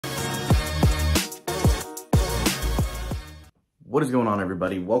What is going on,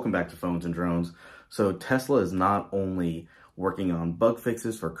 everybody? Welcome back to Phones and Drones. So Tesla is not only working on bug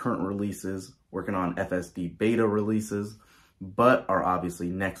fixes for current releases, working on FSD beta releases, but our obviously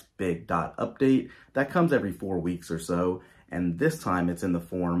next big update that comes every 4 weeks or so. And this time it's in the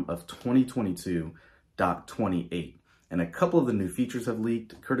form of 2022.28. And a couple of the new features have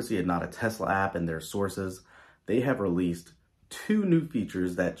leaked, courtesy of not a Tesla app and their sources. They have released 2 new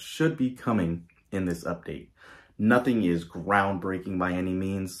features that should be coming in this update. Nothing is groundbreaking by any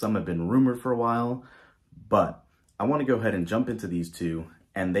means. Some have been rumored for a while, but I want to go ahead and jump into these 2,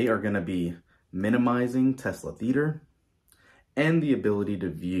 and they are going to be minimizing Tesla Theater and the ability to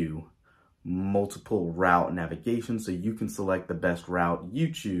view multiple route navigation so you can select the best route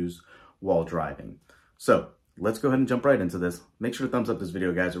you choose while driving. So let's go ahead and jump right into this. Make sure to thumbs up this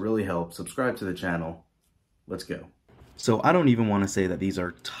video, guys. It really helps. Subscribe to the channel. Let's go. So I don't even want to say that these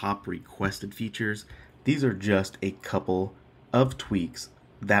are top requested features. These are just a couple of tweaks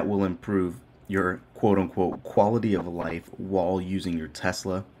that will improve your quote-unquote quality of life while using your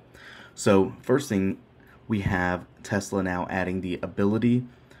Tesla. So first thing, we have Tesla now adding the ability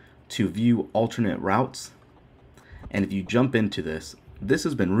to view alternate routes. And if you jump into this, this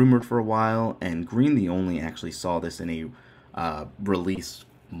has been rumored for a while, and Green the Only actually saw this in a release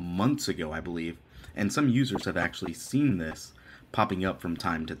months ago, I believe. And some users have actually seen this popping up from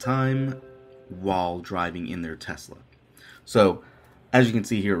time to time while driving in their Tesla. So as you can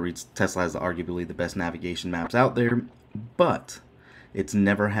see here, it reads Tesla has arguably the best navigation maps out there, but it's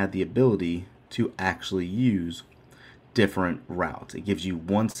never had the ability to actually use different routes. It gives you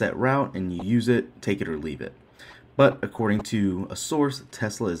one set route and you use it, take it or leave it. But according to a source,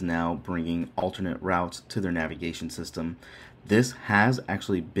 Tesla is now bringing alternate routes to their navigation system. This has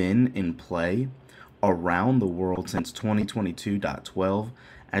actually been in play around the world since 2022.12.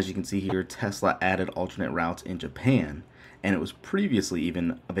 As you can see here, Tesla added alternate routes in Japan, and it was previously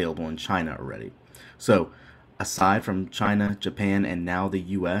even available in China already. So aside from China, Japan, and now the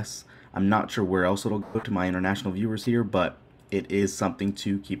US, I'm not sure where else it'll go to my international viewers here, but it is something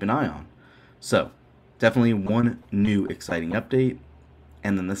to keep an eye on. So definitely one new exciting update.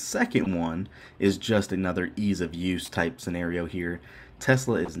 And then the second one is just another ease of use type scenario here.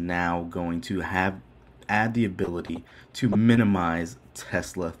 Tesla is now going to add the ability to minimize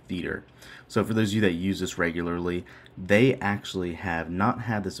Tesla Theater. So for those of you that use this regularly, they actually have not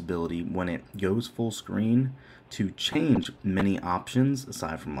had this ability when it goes full screen to change many options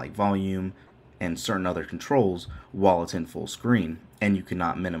aside from like volume and certain other controls while it's in full screen, and you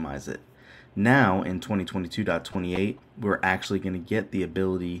cannot minimize it. Now in 2022.28, we're actually going to get the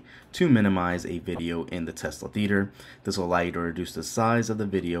ability to minimize a video in the Tesla Theater. This will allow you to reduce the size of the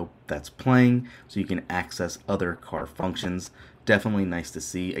video that's playing so you can access other car functions. Definitely nice to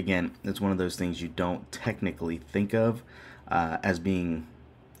see. Again, it's one of those things you don't technically think of as being,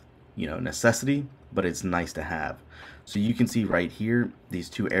 necessity, but it's nice to have. So you can see right here, these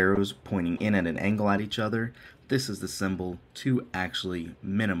 2 arrows pointing in at an angle at each other. This is the symbol to actually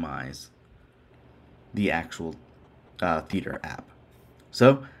minimize the actual Theater app.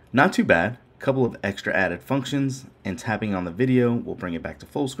 So not too bad. Couple of extra added functions, and tapping on the video will bring it back to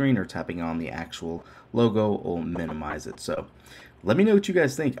full screen, or tapping on the actual logo will minimize it. So let me know what you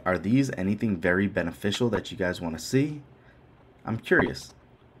guys think. Are these anything very beneficial that you guys want to see? I'm curious.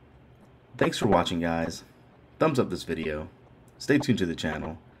 Thanks for watching, guys. Thumbs up this video. Stay tuned to the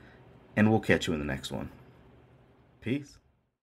channel, and we'll catch you in the next one. Peace.